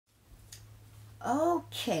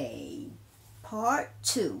Okay, part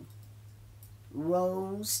 2,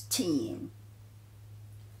 Rose 10.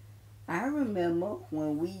 I remember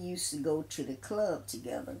when we used to go to the club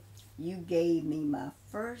together. You gave me my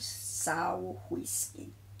first sour whiskey.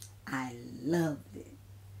 I loved it.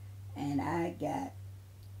 And I got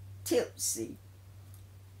tipsy.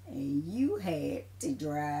 And you had to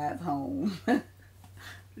drive home.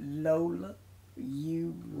 Lola,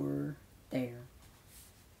 you were there.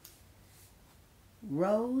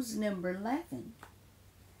 Rose number 11.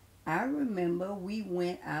 I remember we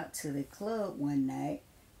went out to the club one night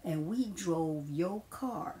and we drove your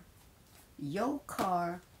car. Your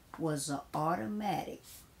car was an automatic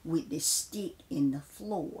with the stick in the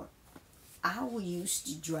floor. I was used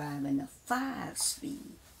to driving a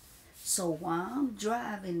 5-speed. So while I'm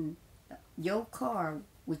driving your car,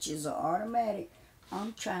 which is an automatic,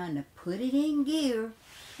 I'm trying to put it in gear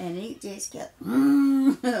and it just kept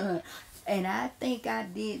and I think I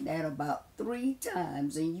did that about 3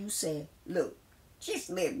 times. And you said, look,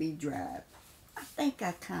 just let me drive. I think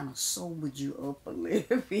I kind of sobered you up a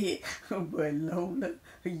little bit. But Lola,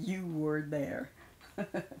 you were there.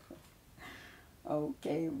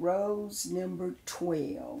 Okay, Rose number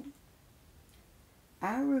 12.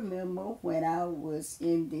 I remember when I was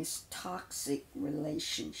in this toxic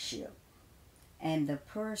relationship and the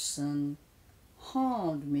person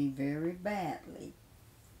harmed me very badly.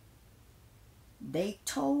 They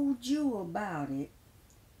told you about it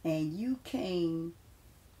and you came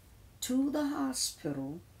to the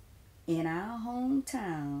hospital in our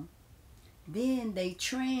hometown. Then they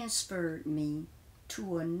transferred me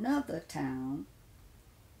to another town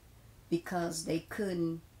because they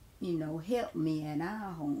couldn't, help me in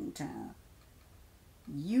our hometown.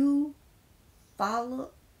 You followed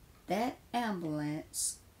that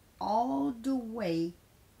ambulance all the way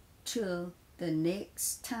to the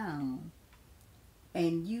next town.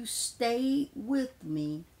 And you stayed with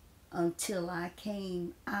me until I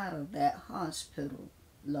came out of that hospital,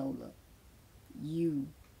 Lola. You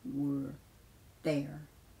were there.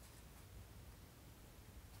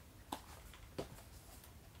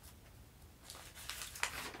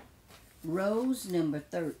 Rose number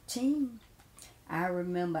 13. I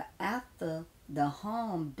remember after the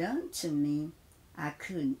harm done to me, I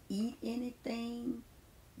couldn't eat anything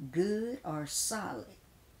good or solid.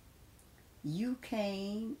 You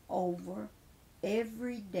came over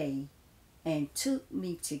every day and took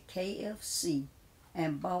me to KFC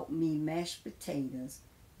and bought me mashed potatoes,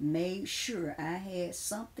 made sure I had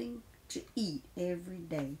something to eat every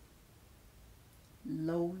day.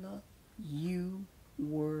 Lola, you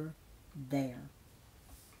were there.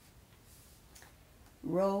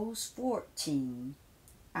 Rose 14.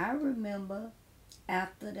 I remember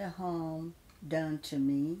after the harm done to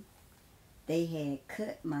me, they had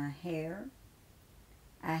cut my hair.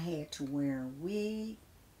 I had to wear a wig.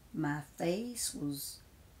 My face was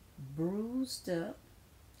bruised up.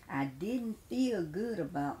 I didn't feel good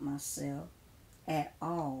about myself at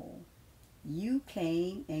all. You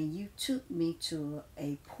came and you took me to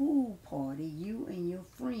a pool party you and your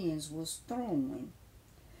friends was throwing.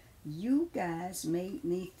 You guys made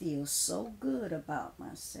me feel so good about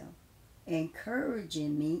myself,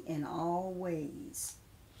 encouraging me in all ways.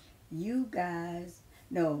 You guys,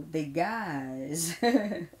 no, the guys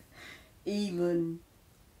even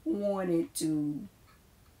wanted to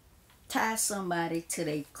tie somebody to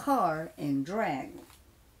their car and drag them.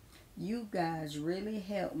 You guys really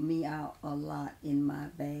helped me out a lot in my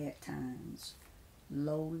bad times.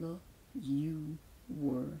 Lola, you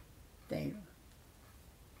were there.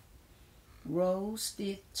 Rose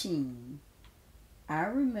 15. I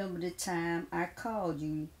remember the time I called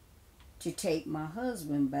you to take my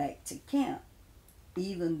husband back to camp.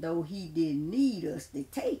 Even though he didn't need us to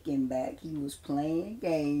take him back, he was playing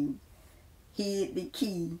games, hid the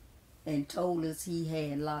key, and told us he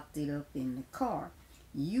had locked it up in the car.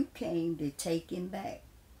 You came to take him back.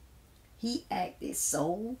 He acted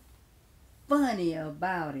so funny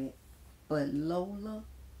about it, but Lola,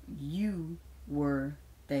 you were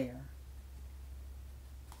there.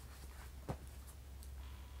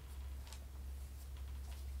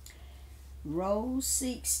 Rose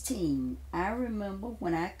 16. I remember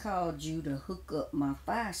when I called you to hook up my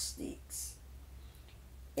fire sticks.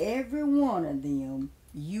 Every one of them,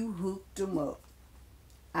 you hooked them up.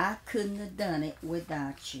 I couldn't have done it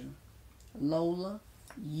without you. Lola,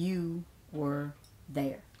 you were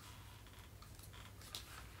there.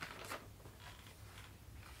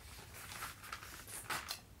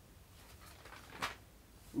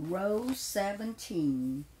 Rose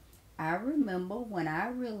 17. I remember when I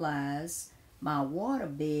realized my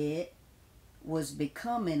waterbed was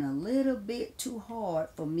becoming a little bit too hard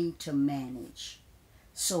for me to manage.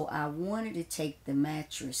 So I wanted to take the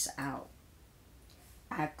mattress out.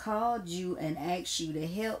 I called you and asked you to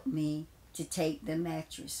help me to take the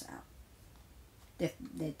mattress out.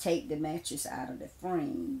 To take the mattress out of the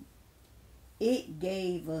frame. It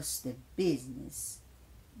gave us the business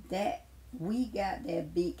that we got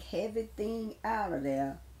that big heavy thing out of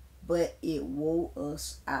there, but it wore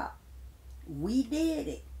us out. We did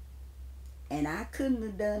it, and I couldn't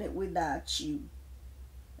have done it without you.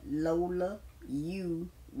 Lola, you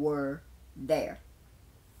were there.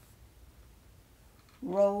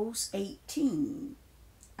 Rose 18.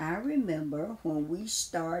 I remember when we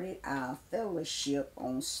started our fellowship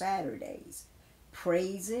on Saturdays,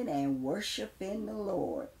 praising and worshiping the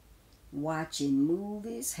Lord, watching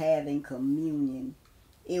movies, having communion.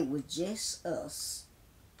 It was just us,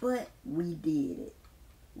 but we did it.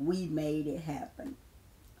 We made it happen.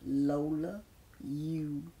 Lola,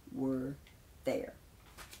 you were there.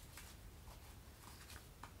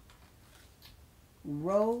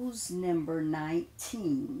 Rose number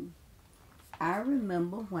 19. I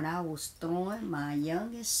remember when I was throwing my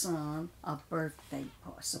youngest son a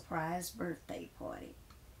surprise birthday party.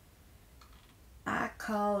 I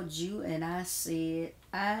called you and I said,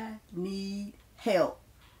 I need help.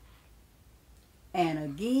 And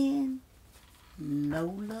again,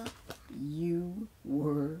 Lola, you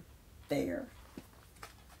were there.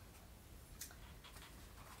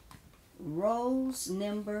 Rose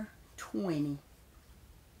number 20.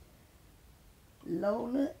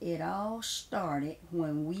 Lola, it all started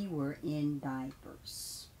when we were in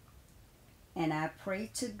diapers. And I pray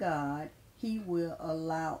to God He will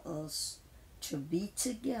allow us to be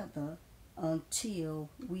together until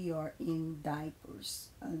we are in diapers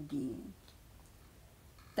again.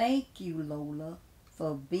 Thank you, Lola,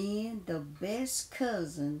 for being the best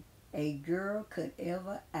cousin a girl could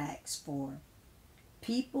ever ask for.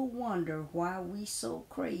 People wonder why we so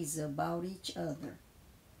crazy about each other.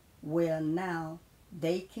 Well, now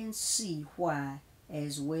they can see why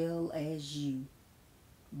as well as you.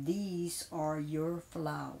 These are your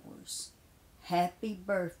flowers. Happy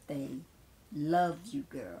birthday. Love you,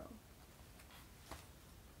 girl.